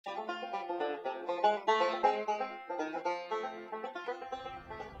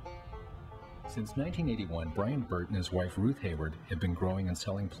Since 1981, Brian Burt and his wife Ruth Hayward have been growing and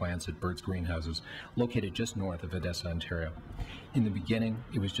selling plants at Burt's greenhouses, located just north of Odessa, Ontario. In the beginning,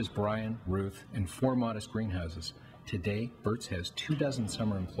 it was just Brian, Ruth, and 4 modest greenhouses. Today, Burt's has 24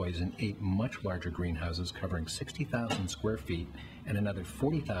 summer employees in 8 much larger greenhouses covering 60,000 square feet and another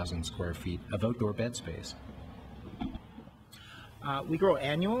 40,000 square feet of outdoor bed space. We grow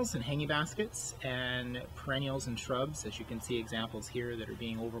annuals and hanging baskets and perennials and shrubs, as you can see examples here that are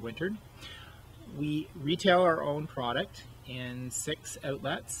being overwintered. We retail our own product in 6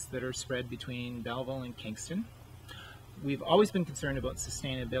 outlets that are spread between Belleville and Kingston. We've always been concerned about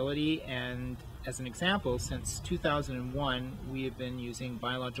sustainability, and as an example, since 2001 we have been using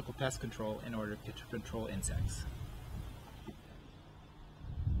biological pest control in order to control insects.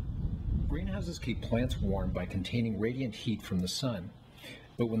 Greenhouses keep plants warm by containing radiant heat from the sun.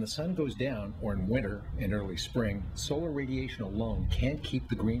 But when the sun goes down, or in winter and early spring, solar radiation alone can't keep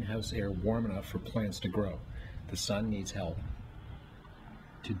the greenhouse air warm enough for plants to grow. The sun needs help.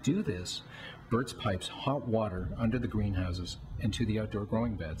 To do this, Burt's pipes hot water under the greenhouses and to the outdoor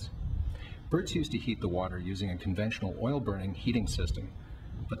growing beds. Burt's used to heat the water using a conventional oil-burning heating system,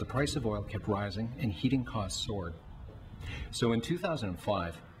 but the price of oil kept rising and heating costs soared. So in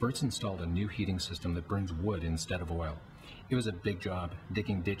 2005, Burt's installed a new heating system that burns wood instead of oil. It was a big job,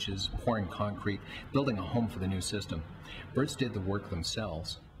 digging ditches, pouring concrete, building a home for the new system. Burt's did the work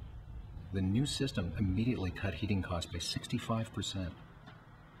themselves. The new system immediately cut heating costs by 65%.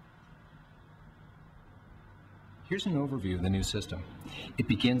 Here's an overview of the new system. It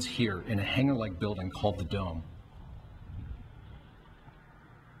begins here in a hangar-like building called the Dome.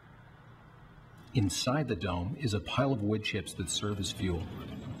 Inside the dome is a pile of wood chips that serve as fuel.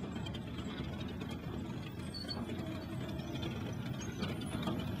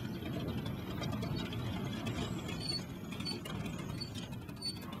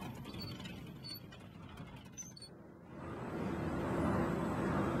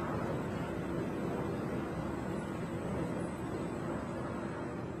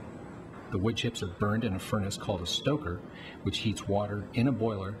 The wood chips are burned in a furnace called a stoker, which heats water in a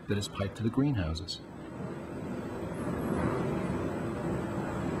boiler that is piped to the greenhouses.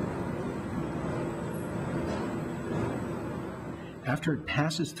 After it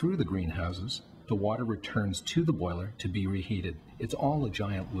passes through the greenhouses, the water returns to the boiler to be reheated. It's all a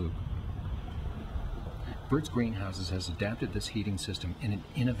giant loop. Burt's Greenhouses has adapted this heating system in an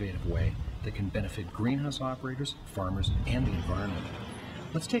innovative way that can benefit greenhouse operators, farmers, and the environment.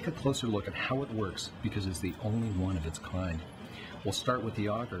 Let's take a closer look at how it works, because it's the only one of its kind. We'll start with the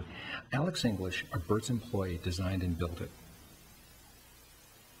auger. Alex English, a Burt's employee, designed and built it.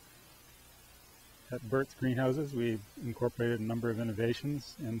 At Burt's Greenhouses, we've incorporated a number of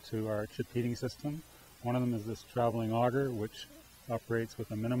innovations into our chip heating system. One of them is this traveling auger, which operates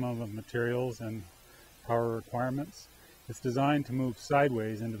with a minimum of materials and power requirements. It's designed to move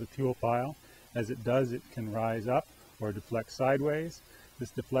sideways into the fuel pile. As it does, it can rise up or deflect sideways. This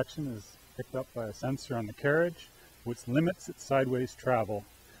deflection is picked up by a sensor on the carriage, which limits its sideways travel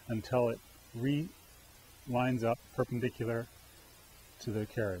until it lines up perpendicular to the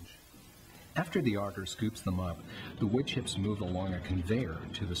carriage. After the auger scoops them up, the wood chips move along a conveyor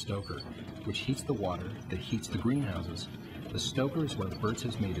to the stoker, which heats the water that heats the greenhouses. The stoker is where Burt's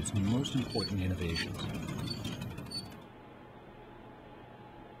has made its most important innovations.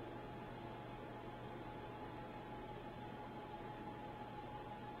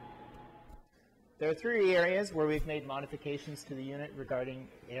 There are 3 areas where we've made modifications to the unit regarding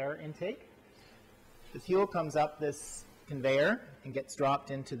air intake. The fuel comes up this conveyor and gets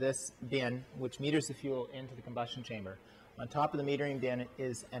dropped into this bin, which meters the fuel into the combustion chamber. On top of the metering bin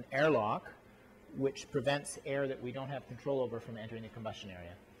is an airlock, which prevents air that we don't have control over from entering the combustion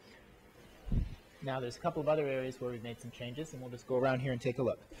area. Now there's a couple of other areas where we've made some changes, and we'll just go around here and take a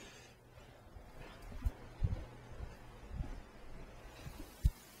look.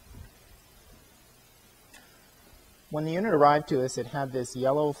 When the unit arrived to us, it had this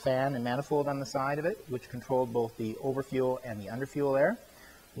yellow fan and manifold on the side of it, which controlled both the overfuel and the underfuel air.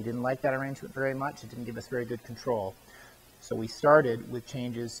 We didn't like that arrangement very much. It didn't give us very good control. So we started with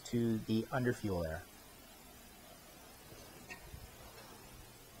changes to the underfuel air.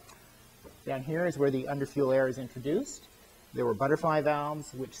 Down here is where the underfuel air is introduced. There were butterfly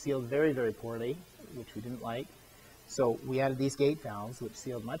valves, which sealed very, very poorly, which we didn't like. So we added these gate valves, which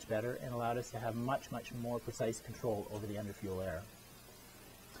sealed much better and allowed us to have much, much more precise control over the underfuel air.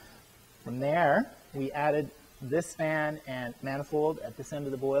 From there, we added this fan and manifold at this end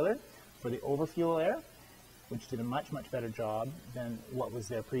of the boiler for the overfuel air, which did a much, much better job than what was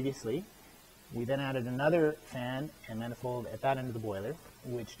there previously. We then added another fan and manifold at that end of the boiler,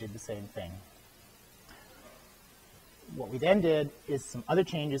 which did the same thing. What we then did is some other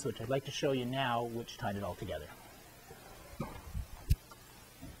changes, which I'd like to show you now, which tied it all together.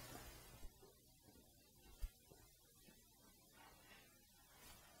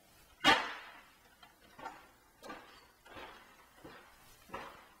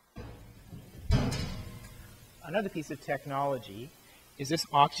 Another piece of technology is this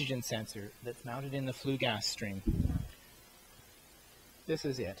oxygen sensor that's mounted in the flue gas stream. This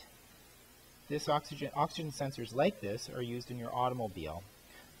is it. This oxygen sensors like this are used in your automobile.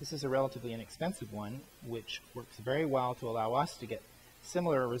 This is a relatively inexpensive one, which works very well to allow us to get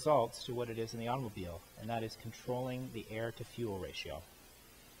similar results to what it is in the automobile, and that is controlling the air-to-fuel ratio.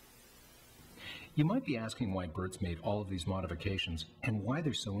 You might be asking why Burt's made all of these modifications and why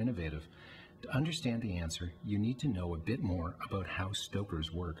they're so innovative. To understand the answer, you need to know a bit more about how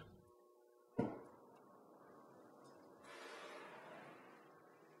stokers work.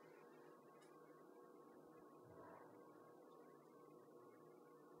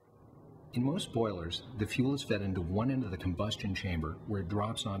 In most boilers, the fuel is fed into one end of the combustion chamber where it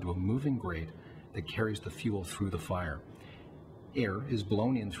drops onto a moving grate that carries the fuel through the fire. Air is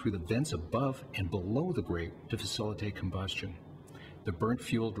blown in through the vents above and below the grate to facilitate combustion. The burnt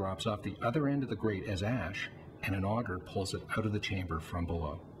fuel drops off the other end of the grate as ash, and an auger pulls it out of the chamber from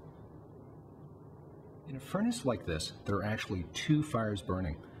below. In a furnace like this, there are actually two fires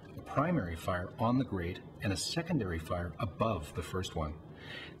burning, a primary fire on the grate and a secondary fire above the first one.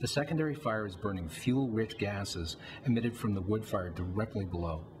 The secondary fire is burning fuel-rich gases emitted from the wood fire directly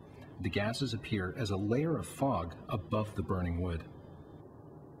below. The gases appear as a layer of fog above the burning wood.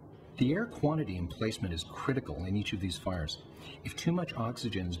 The air quantity and placement is critical in each of these fires. If too much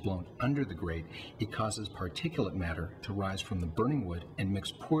oxygen is blown under the grate, it causes particulate matter to rise from the burning wood and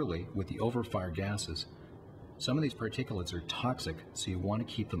mix poorly with the overfire gases. Some of these particulates are toxic, so you want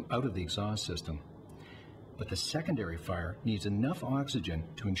to keep them out of the exhaust system. But the secondary fire needs enough oxygen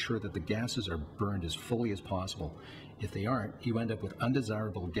to ensure that the gases are burned as fully as possible. If they aren't, you end up with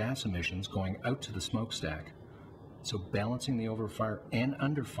undesirable gas emissions going out to the smokestack. So balancing the overfire and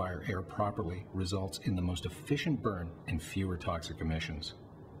underfire air properly results in the most efficient burn and fewer toxic emissions.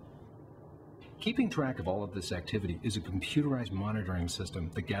 Keeping track of all of this activity is a computerized monitoring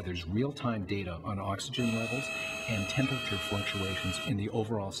system that gathers real-time data on oxygen levels and temperature fluctuations in the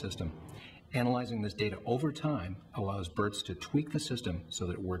overall system. Analyzing this data over time allows Burt's to tweak the system so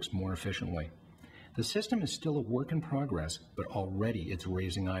that it works more efficiently. The system is still a work in progress, but already it's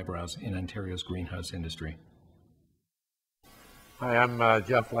raising eyebrows in Ontario's greenhouse industry. Hi, I'm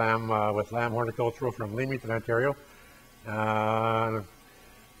Jeff Lamb with Lamb Horticultural from Leamington, Ontario. And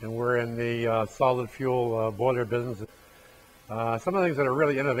we're in the solid fuel boiler business. Some of the things that are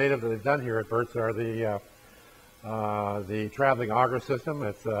really innovative that they've done here at Burt's are the traveling auger system.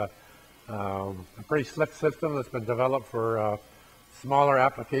 It's a pretty slick system that's been developed for smaller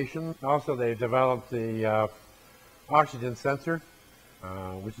applications. Also, they've developed the oxygen sensor,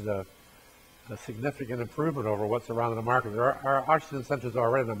 which is a significant improvement over what's around in the market. There are oxygen sensors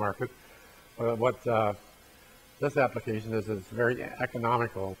already in the market, but what this application is very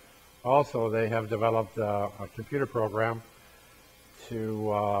economical. Also, they have developed a computer program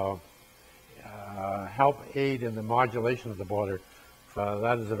to help aid in the modulation of the boiler.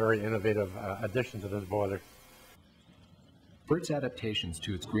 That is a very innovative addition to this boiler. Burt's adaptations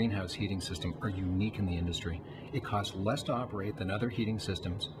to its greenhouse heating system are unique in the industry. It costs less to operate than other heating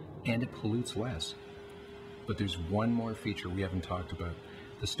systems, and it pollutes less. But there's one more feature we haven't talked about.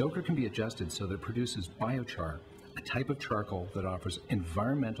 The stoker can be adjusted so that it produces biochar, a type of charcoal that offers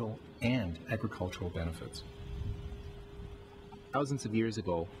environmental and agricultural benefits. Thousands of years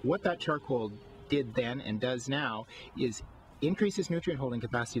ago, what that charcoal did then and does now is increases nutrient holding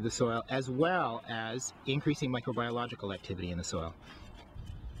capacity of the soil as well as increasing microbiological activity in the soil.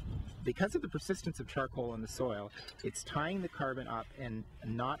 Because of the persistence of charcoal in the soil, it's tying the carbon up and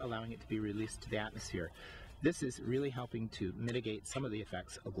not allowing it to be released to the atmosphere. This is really helping to mitigate some of the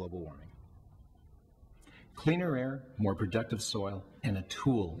effects of global warming. Cleaner air, more productive soil, and a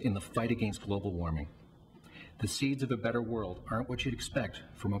tool in the fight against global warming. The seeds of a better world aren't what you'd expect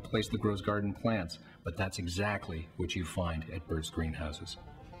from a place that grows garden plants, but that's exactly what you find at Burt's Greenhouses.